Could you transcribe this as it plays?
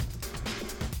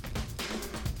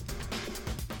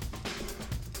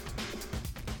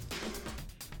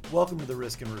Welcome to the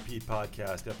Risk and Repeat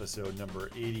podcast, episode number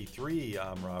 83.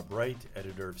 I'm Rob Wright,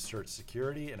 editor of Search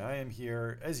Security, and I am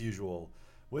here, as usual,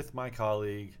 with my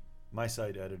colleague, my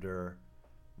site editor,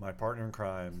 my partner in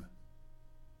crime,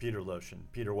 Peter Lotion.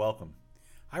 Peter, welcome.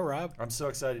 Hi, Rob. I'm so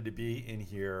excited to be in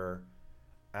here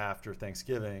after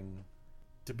Thanksgiving,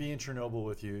 to be in Chernobyl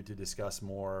with you to discuss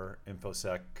more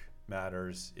InfoSec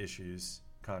matters, issues,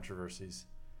 controversies.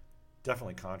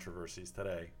 Definitely controversies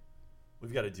today.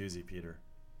 We've got a doozy, Peter.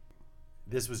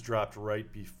 This was dropped right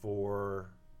before,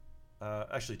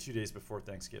 actually 2 days before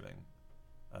Thanksgiving.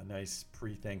 A nice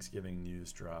pre-Thanksgiving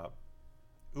news drop.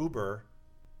 Uber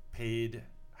paid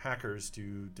hackers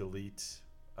to delete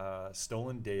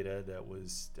stolen data that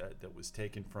was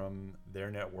taken from their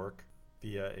network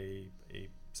via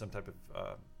some type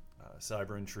of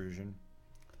cyber intrusion,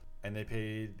 and they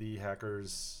paid the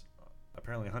hackers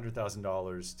apparently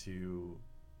 $100,000 to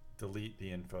delete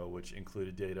the info, which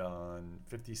included data on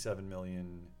 57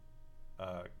 million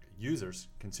users,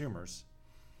 consumers,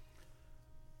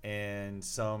 and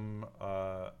some,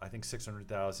 I think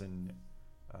 600,000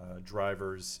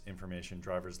 drivers' information,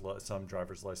 some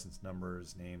drivers' license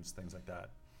numbers, names, things like that.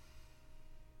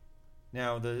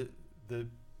 Now, the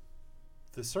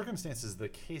circumstances of the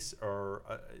case are,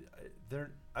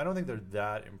 I don't think they're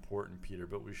that important, Peter,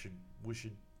 but we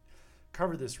should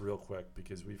cover this real quick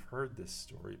because we've heard this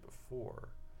story before.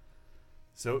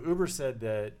 So Uber said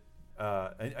that,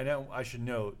 I should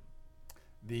note,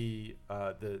 the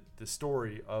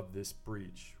story of this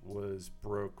breach was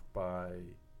broke by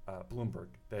Bloomberg.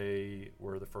 They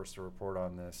were the first to report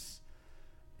on this,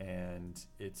 and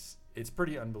it's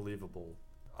pretty unbelievable.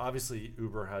 Obviously,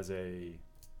 Uber has a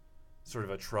sort of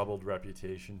a troubled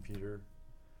reputation, Peter.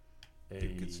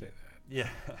 You could say that. Yeah,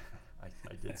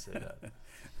 I did say that.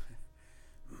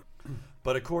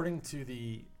 But according to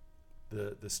the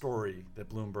story that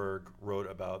Bloomberg wrote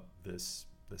about this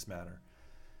matter,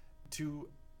 two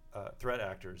threat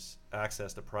actors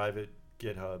accessed a private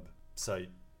GitHub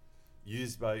site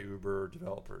used by Uber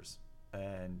developers,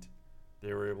 and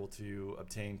they were able to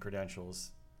obtain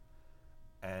credentials,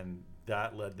 and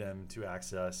that led them to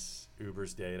access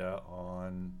Uber's data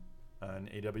on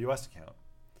an AWS account,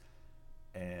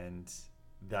 and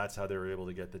that's how they were able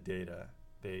to get the data.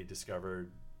 They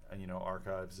discovered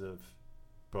archives of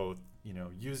both,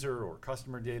 user or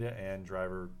customer data and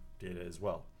driver data as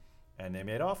well. And they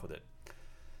made off with it.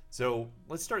 So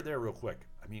let's start there real quick.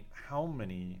 I mean, how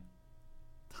many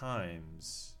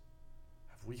times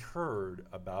have we heard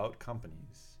about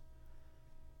companies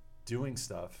doing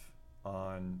stuff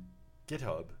on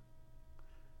GitHub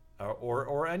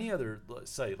or any other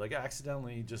site, like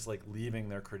accidentally just like leaving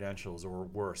their credentials, or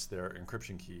worse, their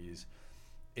encryption keys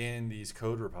in these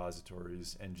code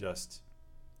repositories and just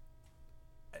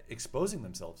exposing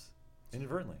themselves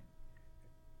inadvertently?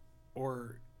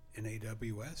 Or an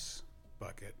AWS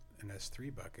bucket, an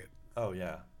S3 bucket. Oh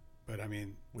yeah. But I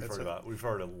mean, we've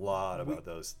heard a lot about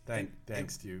those.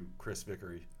 Thanks to Chris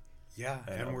Vickery. Yeah,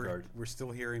 and we're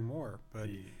still hearing more. But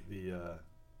the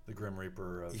Grim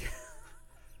Reaper of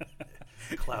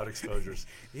cloud exposures.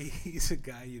 He's a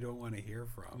guy you don't want to hear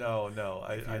from. No,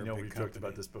 I know we've talked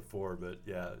about this before, but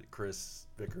yeah, Chris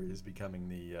Vickery is becoming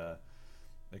the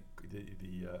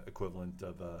equivalent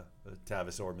of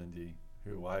Tavis Ormandy,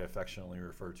 who I affectionately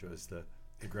refer to as the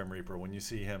Grim Reaper. When you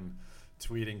see him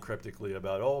tweeting cryptically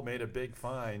about, made a big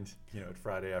find, at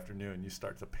Friday afternoon, you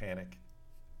start to panic.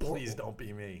 Please don't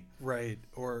be me. Right,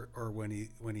 or when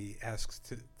he asks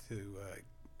to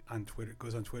on Twitter,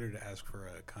 goes on Twitter to ask for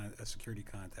a security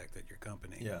contact at your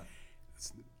company. Yeah,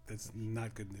 that's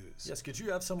not good news. Yes, could you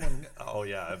have someone? Oh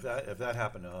yeah, if that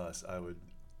happened to us,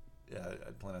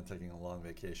 I'd plan on taking a long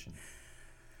vacation.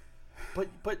 But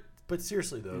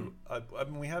seriously though, I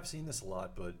mean, we have seen this a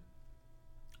lot, but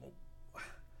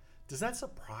does that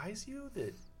surprise you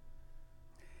that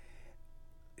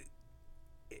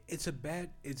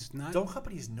it's not? Don't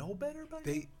companies know better by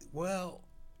now?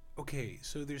 Okay,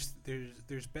 so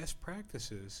there's best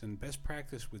practices, and best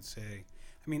practice would say,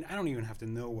 I mean, I don't even have to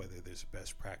know whether there's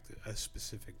a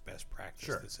specific best practice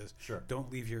that says,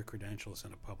 don't leave your credentials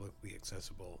in a publicly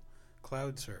accessible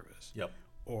cloud service. Yep.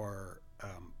 Or,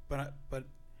 but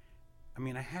I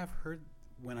mean, I have heard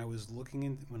when I was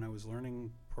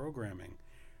learning programming,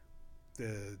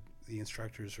 the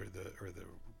instructors or the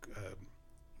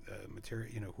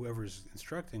material, whoever's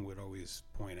instructing would always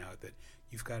point out that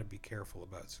you've got to be careful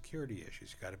about security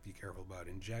issues. You've got to be careful about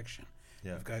injection.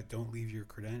 Yeah. Don't leave your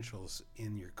credentials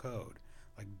in your code.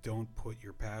 Like, don't put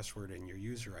your password and your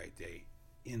user ID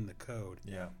in the code.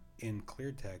 Yeah. In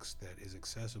clear text that is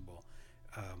accessible.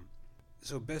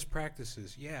 So best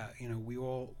practices, we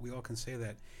all can say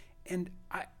that, And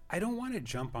I don't want to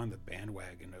jump on the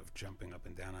bandwagon of jumping up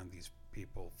and down on these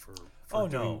people for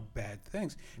doing bad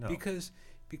things, because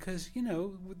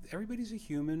everybody's a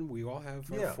human. We all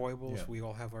have our foibles. Yeah. We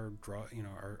all have our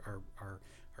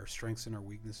our strengths and our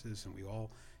weaknesses, and we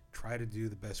all try to do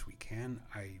the best we can,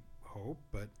 I hope.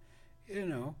 But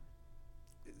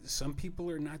some people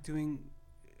are not doing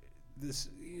this.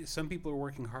 Some people are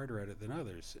working harder at it than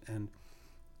others, and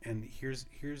here's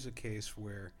a case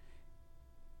where,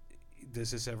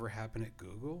 does this ever happen at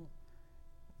Google?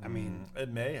 I mean, it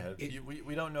may have.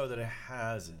 We don't know that it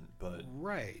hasn't, but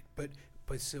right. But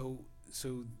so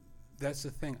that's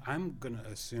the thing. I'm going to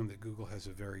assume that Google has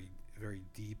a very very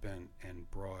deep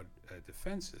and broad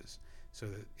defenses, so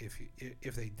that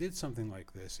if they did something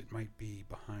like this, it might be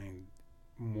behind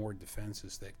more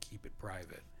defenses that keep it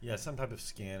private. Yeah, some type of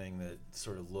scanning that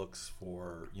sort of looks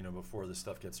for, before the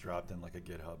stuff gets dropped in, like a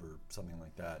GitHub or something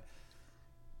like that.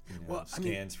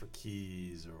 Scans for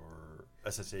keys or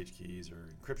SSH keys or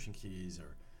encryption keys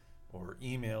or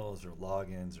emails or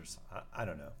logins or I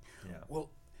don't know. Yeah. Well,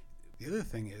 the other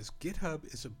thing is GitHub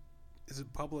is a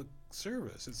public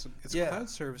service. It's a cloud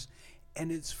service,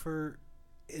 and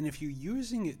if you're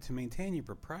using it to maintain your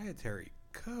proprietary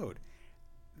code,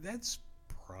 that's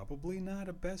probably not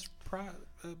a best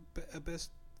practice.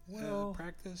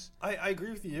 I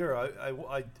agree with you here.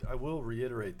 I will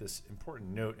reiterate this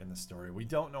important note in the story. We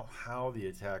don't know how the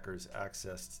attackers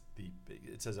accessed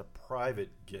it says a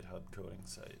private GitHub coding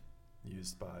site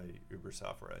used by Uber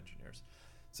software engineers.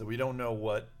 So we don't know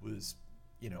what was,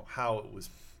 how it was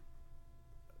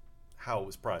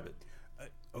private.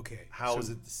 Okay. How is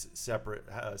it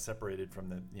separated from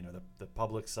the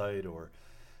public site, or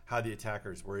how the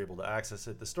attackers were able to access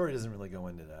it? The story doesn't really go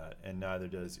into that, and neither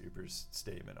does Uber's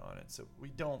statement on it. So we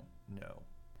don't know.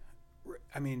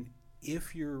 I mean,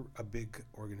 if you're a big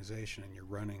organization and you're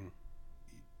running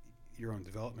your own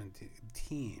development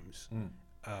teams,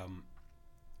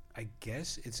 I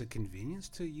guess it's a convenience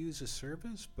to use a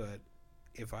service. But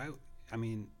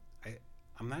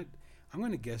I'm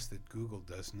going to guess that Google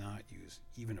does not use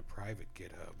even a private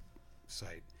GitHub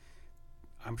site.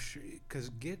 I'm sure, because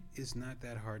Git is not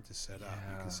that hard to set up.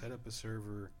 You can set up a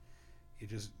server. You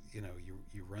just you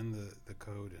run the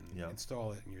code and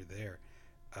install it, and you're there.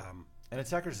 And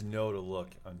attackers know to look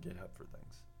on GitHub for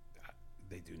things.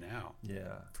 They do now.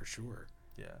 Yeah, for sure.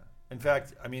 Yeah. In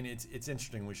fact, I mean, it's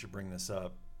interesting. We should bring this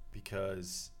up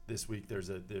because this week there's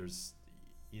this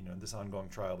ongoing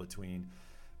trial between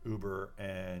Uber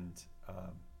and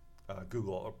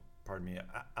Google.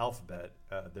 Alphabet.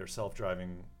 Their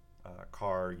self-driving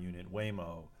car unit,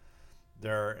 Waymo.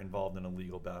 They're involved in a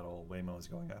legal battle. Waymo is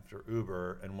going after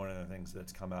Uber, and one of the things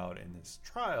that's come out in this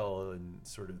trial and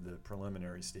sort of the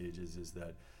preliminary stages is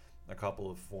that a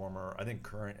couple of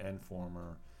current and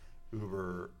former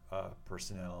Uber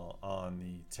personnel on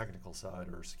the technical side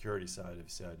or security side have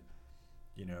said,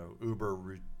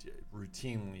 Uber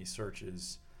routinely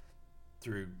searches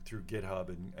through GitHub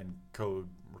and code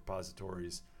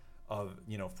repositories of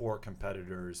for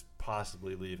competitors,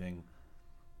 possibly leaving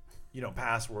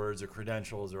passwords or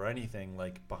credentials or anything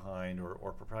like behind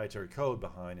or proprietary code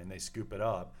behind, and they scoop it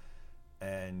up.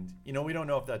 And we don't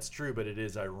know if that's true, but it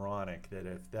is ironic that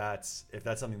if that's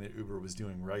something that Uber was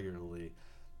doing regularly,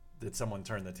 that someone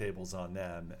turned the tables on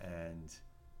them and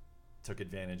took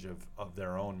advantage of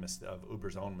their own of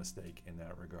Uber's own mistake in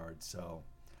that regard. So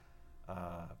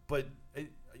but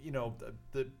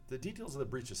the details of the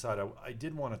breach aside, I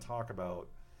did want to talk about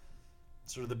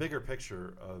sort of the bigger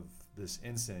picture of this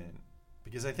incident,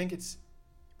 because I think it's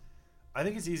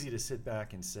easy to sit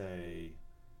back and say,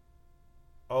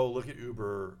 oh, look at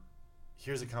Uber.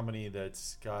 Here's a company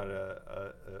that's got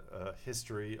a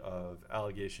history of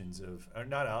allegations of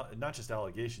not just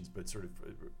allegations, but sort of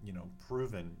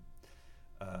proven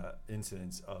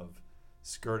incidents of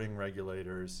skirting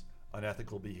regulators,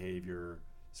 unethical behavior,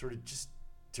 sort of just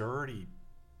dirty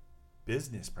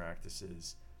business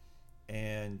practices,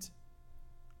 and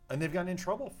they've gotten in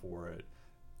trouble for it.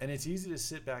 And it's easy to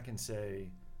sit back and say,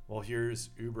 well, here's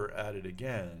Uber at it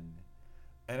again.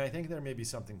 And I think there may be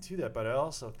something to that, but I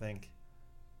also think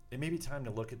it may be time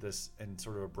to look at this in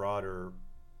sort of a broader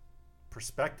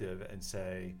perspective and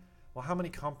say, well, how many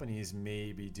companies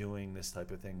may be doing this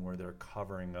type of thing where they're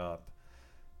covering up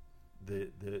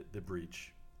the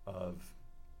breach of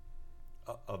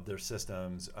their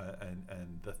systems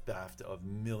and the theft of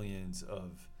millions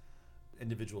of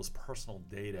individuals' personal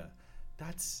data?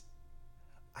 That's,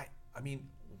 I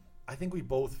think we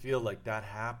both feel like that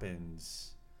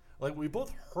happens. Like, we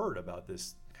both heard about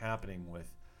this happening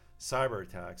with cyber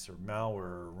attacks or malware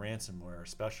or ransomware,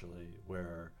 especially,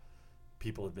 where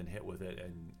people have been hit with it,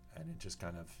 and it just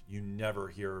kind of, you never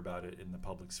hear about it in the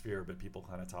public sphere, but people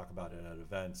kind of talk about it at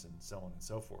events and so on and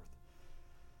so forth.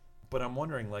 But I'm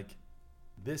wondering, like,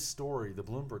 this story, the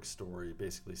Bloomberg story,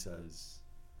 basically says,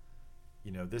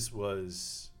 this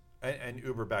was, and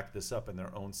Uber backed this up in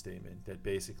their own statement, that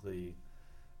basically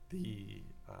the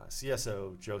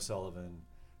CSO, Joe Sullivan,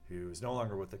 who is no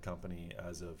longer with the company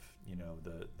as of,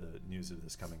 the news of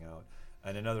this coming out,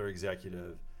 and another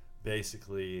executive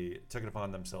basically took it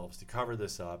upon themselves to cover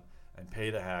this up and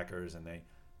pay the hackers, and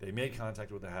they made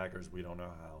contact with the hackers. We don't know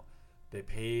how. They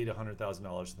paid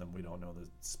 $100,000 to them. We don't know the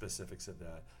specifics of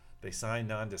that. They signed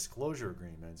non-disclosure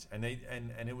agreements, and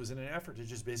it was in an effort to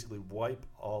just basically wipe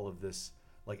all of this,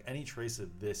 like any trace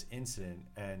of this incident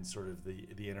and sort of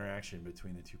the interaction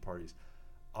between the two parties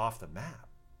off the map.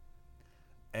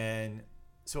 And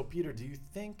so, Peter, do you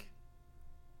think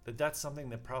that that's something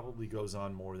that probably goes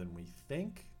on more than we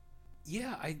think?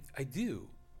 Yeah, I do,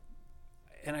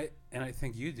 and I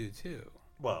think you do too.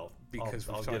 Well, because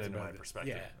I'll get into my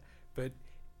perspective. Yeah, but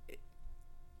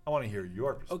I want to hear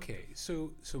your perspective. Okay,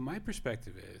 so my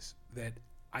perspective is that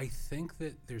I think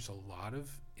that there's a lot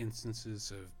of instances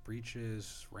of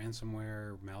breaches,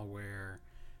 ransomware, malware,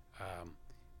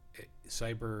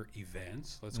 cyber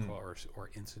events, let's call it,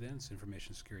 or incidents,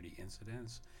 information security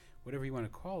incidents, whatever you want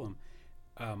to call them.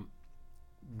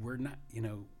 We're not,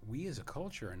 we as a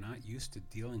culture are not used to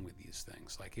dealing with these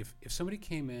things. Like if somebody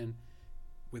came in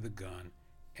with a gun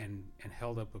and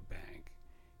held up a bank,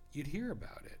 you'd hear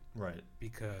about it. Right.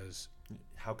 Because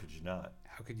how could you not?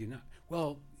 How could you not?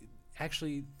 Well,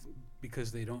 actually,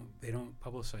 because they don't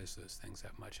publicize those things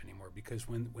that much anymore. Because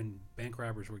when bank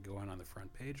robbers would go on the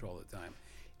front page all the time,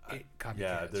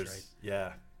 copycats, right?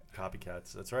 Yeah,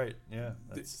 copycats. That's right. Yeah.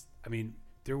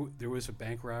 There was a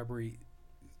bank robbery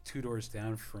 2 doors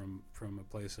down from a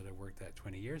place that I worked at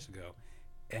 20 years ago,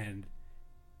 and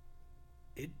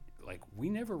we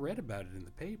never read about it in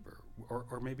the paper,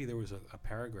 or maybe there was a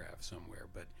paragraph somewhere,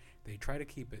 but they try to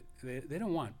keep it. They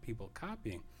don't want people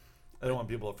copying. They don't want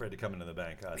people afraid to come into the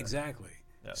bank either. Exactly.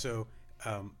 Yeah. So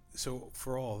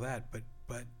for all that, but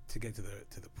to get to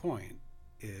the point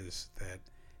is that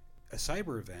a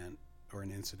cyber event or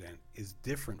an incident is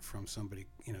different from somebody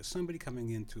coming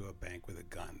into a bank with a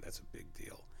gun. That's a big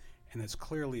deal, and that's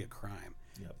clearly a crime.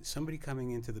 Yep. Somebody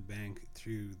coming into the bank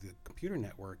through the computer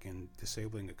network and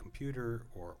disabling a computer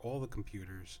or all the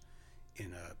computers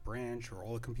in a branch or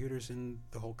all the computers in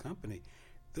the whole company,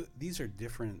 these are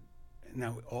different.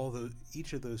 Now,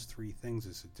 each of those 3 things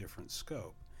is a different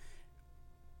scope,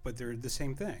 but they're the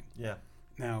same thing. Yeah.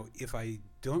 Now, if I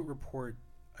don't report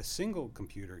a single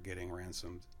computer getting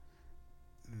ransomed,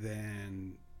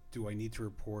 then do I need to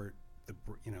report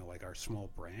like our small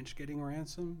branch getting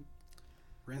ransomware?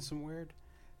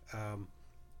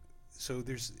 So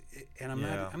there's, and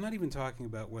I'm not even talking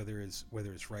about whether it's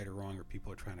right or wrong or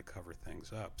people are trying to cover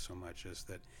things up so much as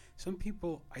that some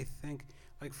people, I think,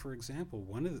 like for example,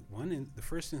 the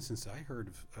first instance I heard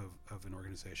of an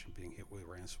organization being hit with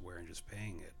ransomware and just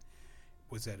paying it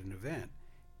was at an event,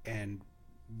 and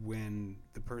when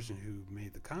the person who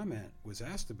made the comment was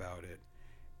asked about it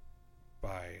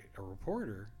by a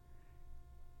reporter,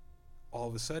 all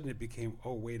of a sudden it became,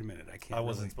 oh, wait a minute, I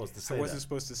wasn't supposed to say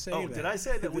that. Oh, did I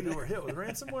say that we were hit with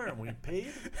ransomware and we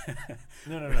paid?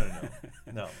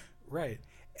 No. Right.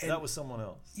 And that was someone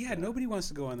else. Yeah, nobody wants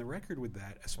to go on the record with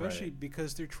that, especially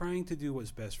because they're trying to do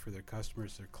what's best for their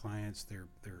customers, their clients, their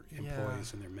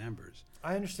employees, and their members.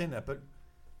 I understand that, but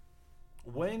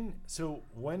when is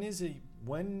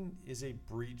a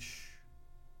breach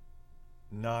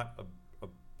not a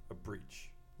breach?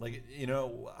 Like,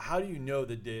 how do you know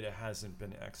the data hasn't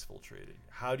been exfiltrated?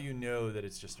 How do you know that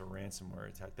it's just a ransomware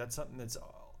attack? That's something that's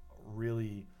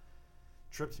really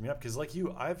tripped me up. Because like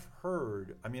you, I've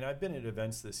been at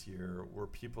events this year where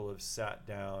people have sat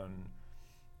down,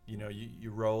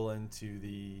 you roll into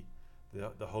the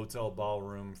hotel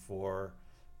ballroom for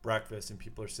breakfast and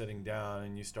people are sitting down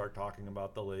and you start talking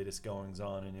about the latest goings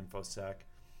on in InfoSec.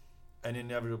 And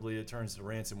inevitably, it turns to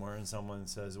ransomware, and someone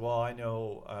says, "Well, I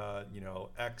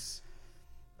know, X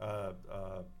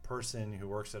person who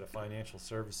works at a financial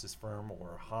services firm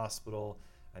or a hospital,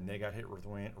 and they got hit with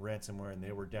ransomware, and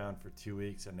they were down for 2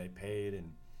 weeks, and they paid."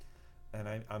 And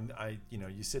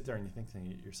you sit there and you think to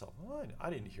yourself, "Well,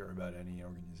 I didn't hear about any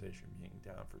organization being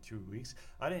down for 2 weeks.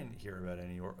 I didn't hear about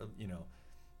any,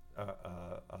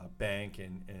 bank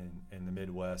in the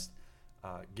Midwest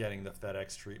getting the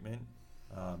FedEx treatment."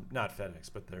 Not FedEx,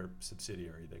 but their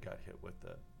subsidiary that got hit with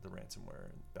the ransomware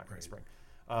back in the spring.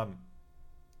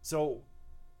 So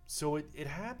it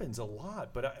happens a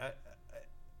lot. But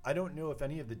I don't know if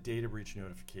any of the data breach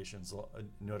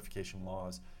notification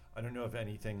laws, I don't know if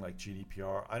anything like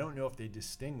GDPR, I don't know if they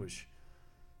distinguish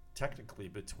technically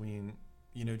between,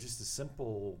 just a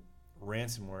simple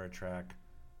ransomware attack,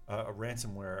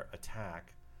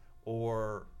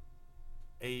 or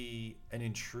an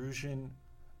intrusion,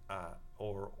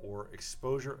 or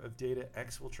exposure of data,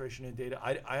 exfiltration of data.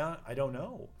 I don't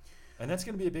know. And that's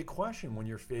going to be a big question when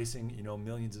you're facing,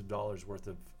 millions of dollars worth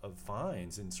of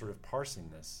fines and sort of parsing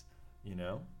this,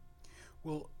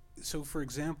 Well, so for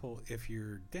example, if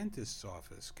your dentist's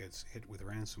office gets hit with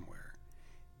ransomware,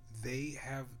 they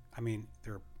have,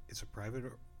 it's a private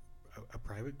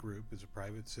group, it's a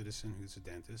private citizen who's a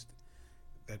dentist.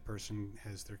 That person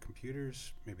has their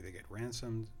computers, maybe they get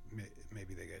ransomed,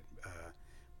 maybe they get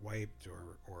wiped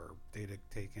or data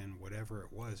taken, whatever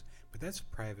it was. But that's a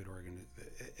private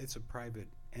it's a private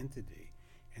entity,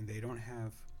 and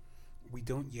we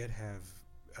don't yet have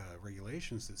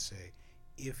regulations that say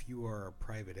if you are a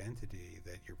private entity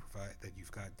that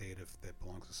you've got data that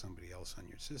belongs to somebody else on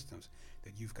your systems,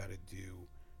 that you've got to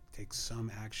take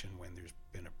some action when there's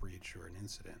been a breach or an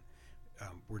incident.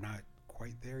 We're not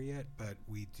quite there yet, but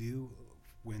we do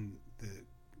when the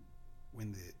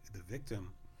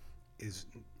victim is,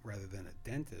 rather than a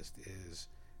dentist, is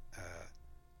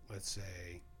let's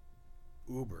say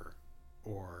Uber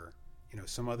or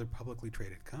some other publicly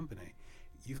traded company.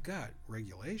 You've got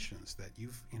regulations that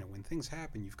when things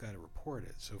happen, you've got to report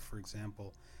it. So, for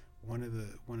example, one of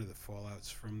the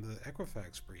fallouts from the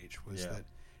Equifax breach was that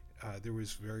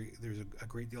there's a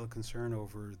great deal of concern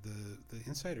over the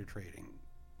insider trading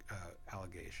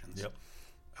allegations. Yep.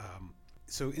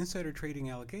 So insider trading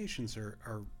allegations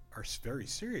are very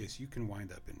serious. You can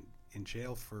wind up in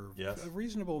jail for a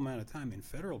reasonable amount of time in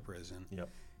federal prison. Yep.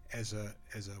 As a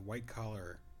white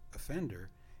collar offender,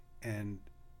 and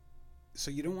so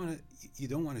you don't want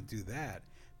to do that.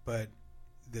 But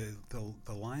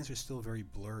the lines are still very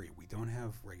blurry. We don't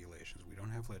have regulations. We don't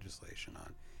have legislation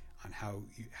on how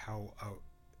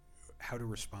to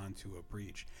respond to a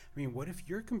breach. What if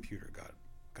your computer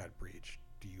got breached?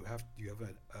 Do you have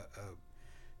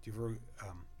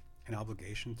an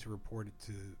obligation to report it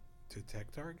to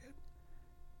TechTarget?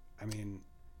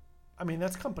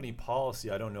 That's company policy.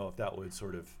 I don't know if that would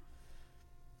sort of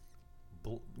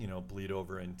bleed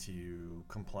over into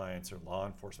compliance or law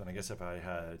enforcement. I guess if I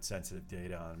had sensitive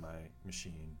data on my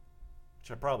machine,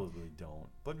 which I probably don't,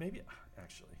 but maybe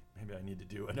I need to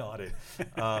do an audit.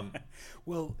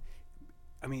 Well,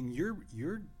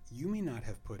 you may not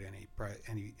have put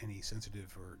any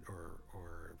sensitive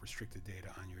or restricted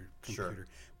data on your computer, sure.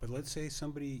 But let's say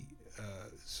somebody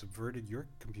subverted your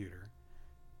computer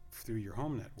through your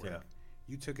home network. Yeah.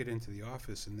 You took it into the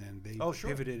office, and then they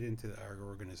pivoted into our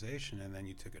organization, and then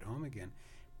you took it home again.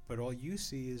 But all you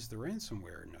see is the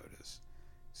ransomware notice.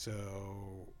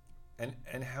 So,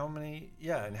 and how many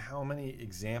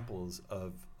examples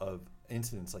of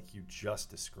incidents like you just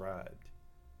described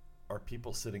are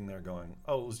people sitting there going,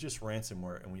 "Oh, it was just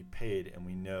ransomware, and we paid, and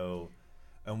we know,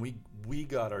 and we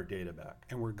got our data back,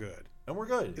 and we're good,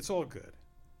 It's all good."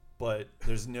 But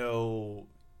there's no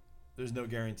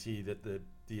guarantee that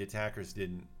the attackers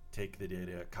didn't take the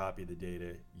data, copy the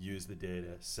data, use the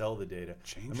data, sell the data,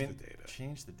 change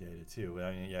the data too.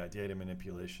 Data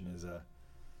manipulation is a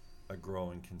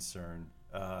growing concern.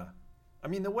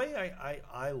 The way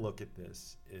I look at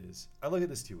this is, I look at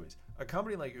this two ways. A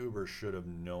company like Uber should have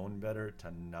known better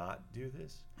to not do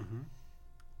this. Mm-hmm.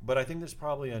 But I think there's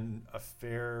probably a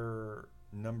fair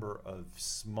number of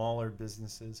smaller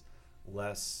businesses,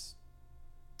 less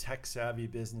tech-savvy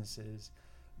businesses,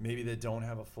 maybe that don't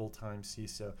have a full-time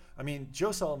CISO.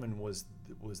 Joe Sullivan was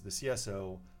the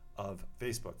CSO of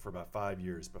Facebook for about 5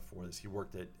 years before this. He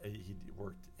worked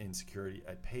in security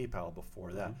at PayPal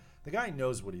before that. The guy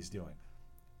knows what he's doing.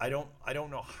 I don't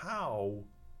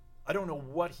know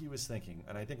what he was thinking,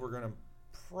 and I think we're going to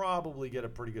probably get a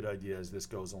pretty good idea as this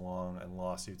goes along and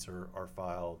lawsuits are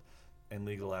filed and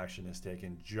legal action is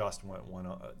taken just what went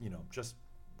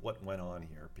on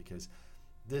here, because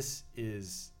this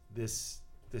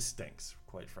stinks,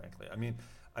 quite frankly.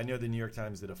 I know the New York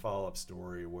Times did a follow-up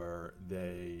story where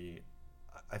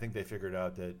I think they figured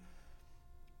out that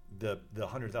the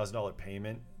 $100,000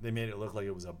 payment, they made it look like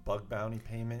it was a bug bounty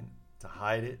payment to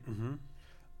hide it. Mm-hmm.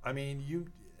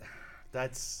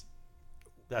 That's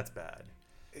bad.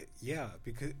 Yeah,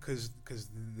 because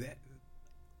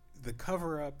the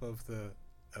cover up of the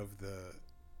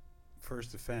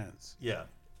first offense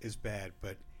is bad,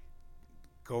 but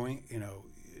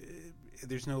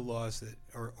there's no laws that,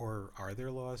 or are there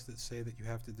laws that say that you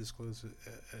have to disclose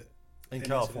In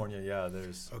California, yeah,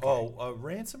 there's... Okay.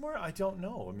 Ransomware? I don't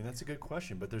know. I mean, that's a good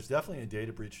question, but there's definitely a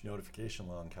data breach notification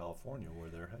law in California where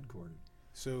they're headquartered.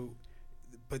 So,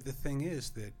 but the thing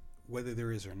is that whether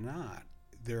there is or not,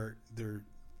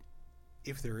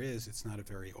 if there is, it's not a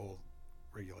very old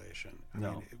regulation. I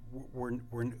mean,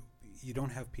 you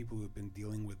don't have people who have been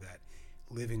dealing with that,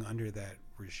 living under that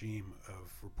regime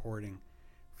of reporting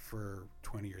for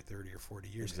 20 or 30 or 40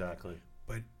 years. Exactly.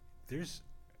 But there's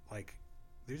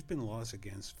been laws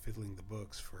against fiddling the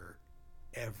books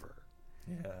forever.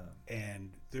 Yeah.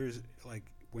 And there's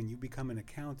when you become an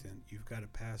accountant, you've got to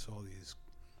pass all these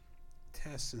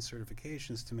tests and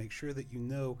certifications to make sure that you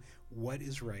know what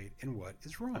is right and what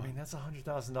is wrong. I mean, that's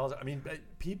 $100,000. I mean,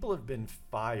 people have been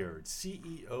fired.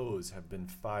 CEOs have been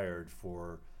fired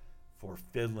for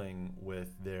fiddling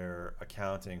with their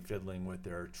accounting, fiddling with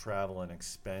their travel and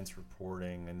expense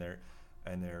reporting, and their.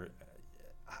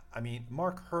 I mean,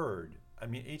 Mark Hurd. I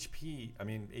mean,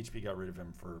 HP got rid of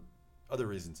him for other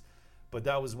reasons, but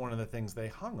that was one of the things they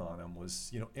hung on him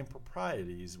was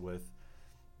improprieties with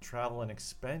travel and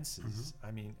expenses. Mm-hmm.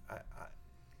 I mean,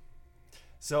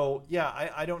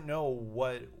 I don't know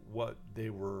what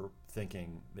they were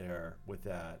thinking there with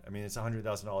that. I mean, it's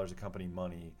 $100,000 of company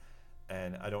money,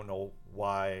 and I don't know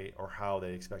why or how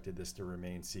they expected this to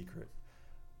remain secret.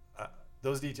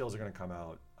 Those details are going to come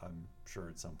out, I'm sure,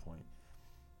 at some point.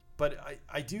 But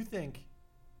I do think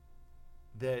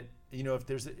that if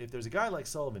there's a guy like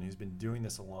Sullivan who's been doing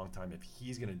this a long time, if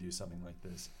he's going to do something like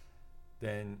this,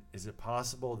 then is it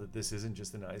possible that this isn't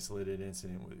just an isolated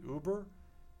incident with Uber,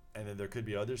 and that there could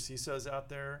be other CISOs out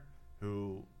there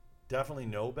who definitely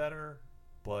know better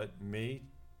but may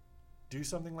do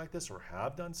something like this or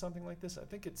have done something like this? I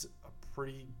think it's a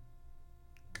pretty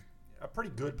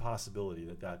good possibility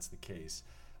that that's the case.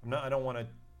 I don't want to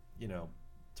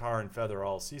tar and feather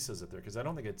all CISOs out there, because I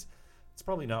don't think it's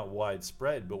probably not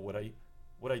widespread. But what I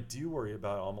do worry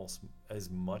about almost as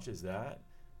much as that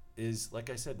is, like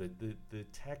I said,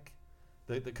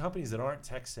 the companies that aren't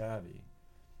tech savvy,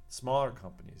 smaller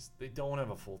companies, they don't have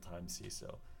a full-time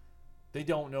CISO. They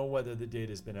don't know whether the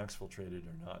data has been exfiltrated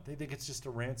or not. They think it's just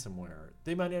a ransomware.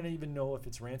 They might not even know if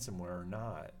it's ransomware or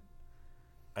not.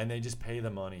 And they just pay the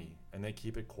money and they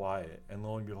keep it quiet. And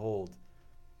lo and behold,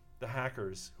 the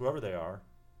hackers, whoever they are,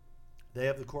 they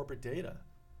have the corporate data.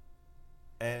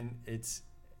 And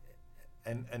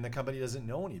the company doesn't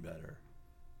know any better.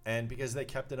 And because they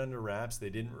kept it under wraps, they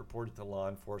didn't report it to law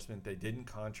enforcement. They didn't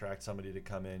contract somebody to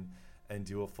come in and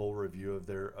do a full review of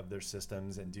their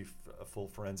systems and do a full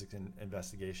forensic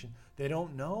investigation. They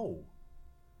don't know.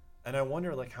 And I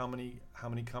wonder, how many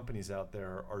companies out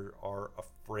there are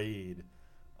afraid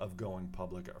of going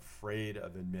public, afraid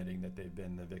of admitting that they've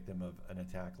been the victim of an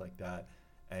attack like that,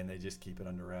 and they just keep it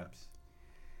under wraps.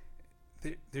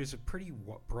 There's a pretty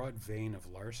broad vein of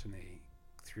larceny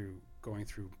going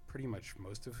through pretty much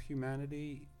most of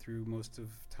humanity through most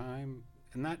of time,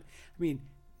 and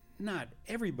not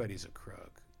everybody's a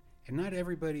crook, and not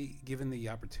everybody, given the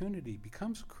opportunity,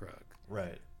 becomes a crook.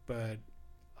 Right. But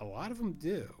a lot of them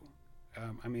do.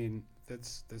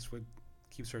 That's what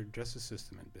keeps our justice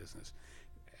system in business.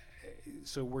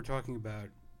 So we're talking about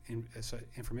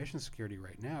information security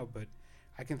right now, but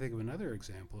I can think of another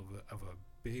example of a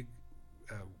big,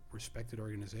 respected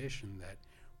organization that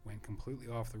went completely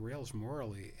off the rails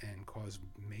morally and caused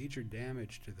major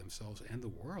damage to themselves and the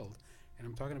world. And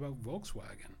I'm talking about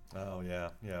Volkswagen. Oh, yeah.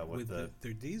 With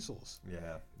their diesels.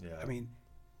 Yeah. I mean,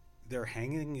 they're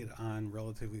hanging it on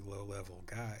relatively low-level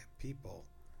people.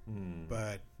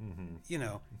 But,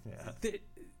 Yeah.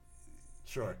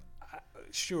 Sure.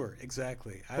 Sure,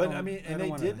 exactly.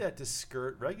 They did that to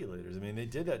skirt regulators. I mean, they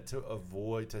did that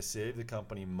to save the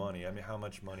company money. I mean, how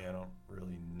much money, I don't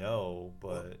really know,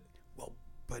 but...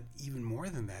 But even more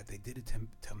than that, they did it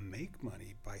to make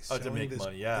money by selling to make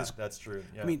money, yeah, that's true.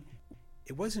 Yeah. I mean,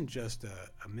 it wasn't just a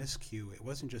miscue. It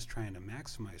wasn't just trying to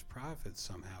maximize profits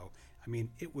somehow. I mean,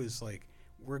 it was like,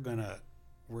 I'm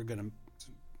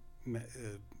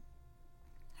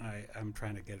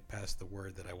trying to get past the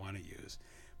word that I want to use,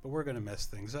 but we're going to mess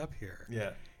things up here.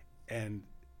 Yeah. And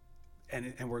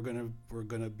we're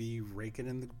gonna be raking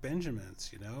in the Benjamins,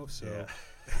 So. Yeah.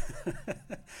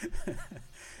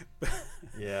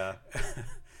 Yeah.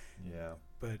 Yeah.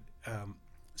 But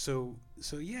so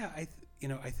yeah,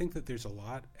 I think that there's a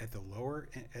lot at the lower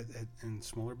and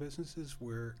smaller businesses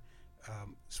where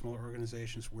smaller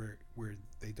organizations where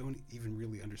they don't even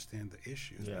really understand the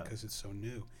issues because it's so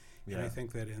new. Yeah. And I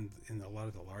think that in a lot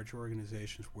of the larger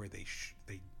organizations where they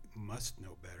must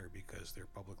know better because they're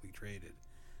publicly traded,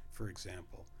 for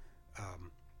example.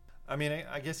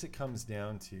 I guess it comes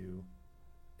down to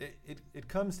it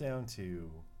comes down to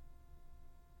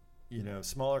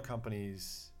smaller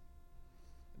companies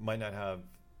might not have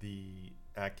the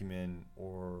acumen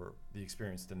or the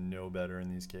experience to know better in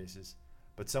these cases,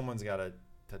 but someone's got to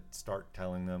start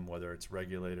telling them, whether it's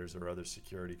regulators or other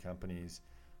security companies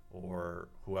or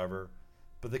whoever.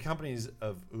 But the companies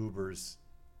of Uber's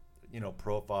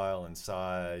profile and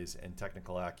size and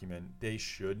technical acumen, they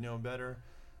should know better.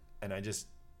 And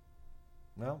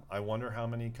I wonder how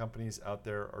many companies out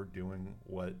there are doing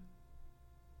what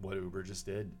Uber just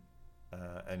did,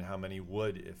 and how many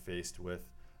would if faced with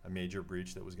a major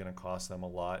breach that was going to cost them a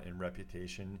lot in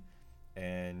reputation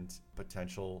and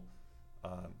potential.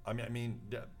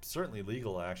 Certainly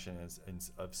legal action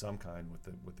of some kind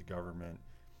with the government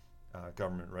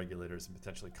regulators and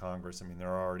potentially Congress.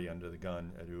 They're already under the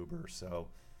gun at Uber, so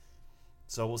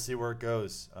we'll see where it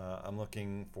goes. I'm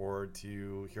looking forward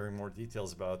to hearing more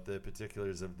details about the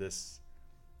particulars of this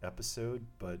episode,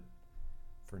 but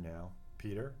for now,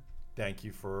 Peter, thank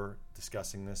you for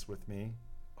discussing this with me.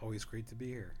 Always great to be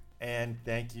here. And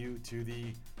thank you to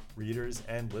the readers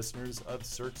and listeners of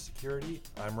Search Security.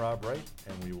 I'm Rob Wright,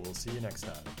 and we will see you next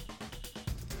time.